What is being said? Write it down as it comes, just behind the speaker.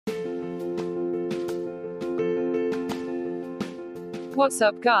What's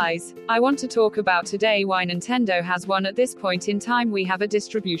up guys? I want to talk about today why Nintendo has won. At this point in time we have a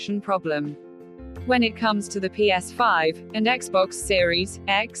distribution problem. When it comes to the PS5 and Xbox Series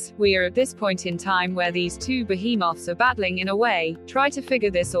X, we are at this point in time where these two behemoths are battling in a way, try to figure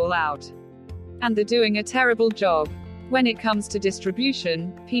this all out. And they're doing a terrible job. When it comes to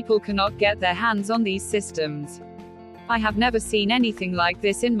distribution, people cannot get their hands on these systems. I have never seen anything like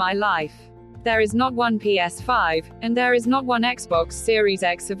this in my life. There is not one PS5, and there is not one Xbox Series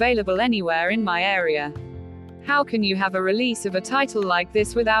X available anywhere in my area. How can you have a release of a title like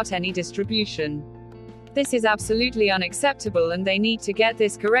this without any distribution? This is absolutely unacceptable and they need to get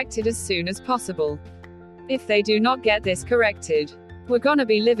this corrected as soon as possible. If they do not get this corrected, we're gonna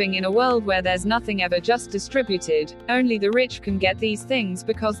be living in a world where there's nothing ever just distributed, only the rich can get these things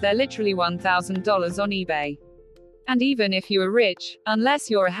because they're literally $1,000 on eBay. And even if you are rich, unless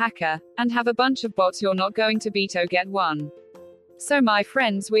you're a hacker, and have a bunch of bots, you're not going to beat or get one. So my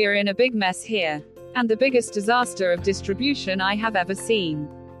friends, we are in a big mess here. And the biggest disaster of distribution I have ever seen.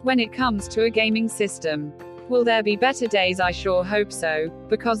 When it comes to a gaming system. Will there be better days? I sure hope so,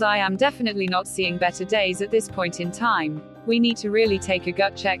 because I am definitely not seeing better days at this point in time. We need to really take a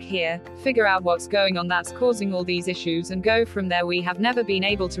gut check here, figure out what's going on that's causing all these issues and go from there. We have never been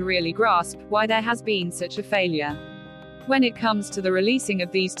able to really grasp why there has been such a failure when it comes to the releasing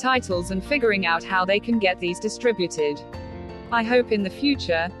of these titles and figuring out how they can get these distributed. I hope in the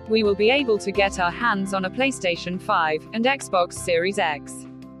future, we will be able to get our hands on a PlayStation 5 and Xbox Series X.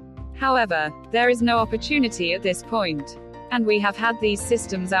 However, there is no opportunity at this point. And we have had these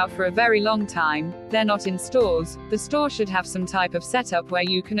systems out for a very long time, they're not in stores. The store should have some type of setup where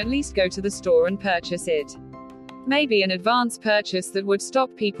you can at least go to the store and purchase it. Maybe an advance purchase that would stop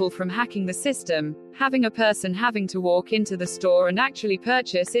people from hacking the system, having a person having to walk into the store and actually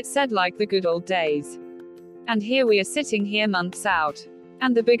purchase it, said like the good old days. And here we are sitting here months out.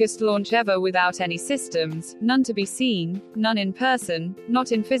 And the biggest launch ever without any systems, none to be seen, none in person,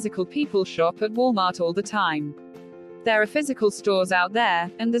 not in physical. People shop at Walmart all the time. There are physical stores out there,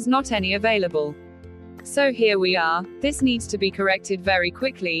 and there's not any available. So here we are. This needs to be corrected very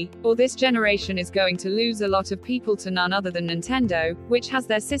quickly, or this generation is going to lose a lot of people to none other than Nintendo, which has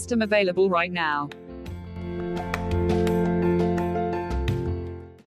their system available right now.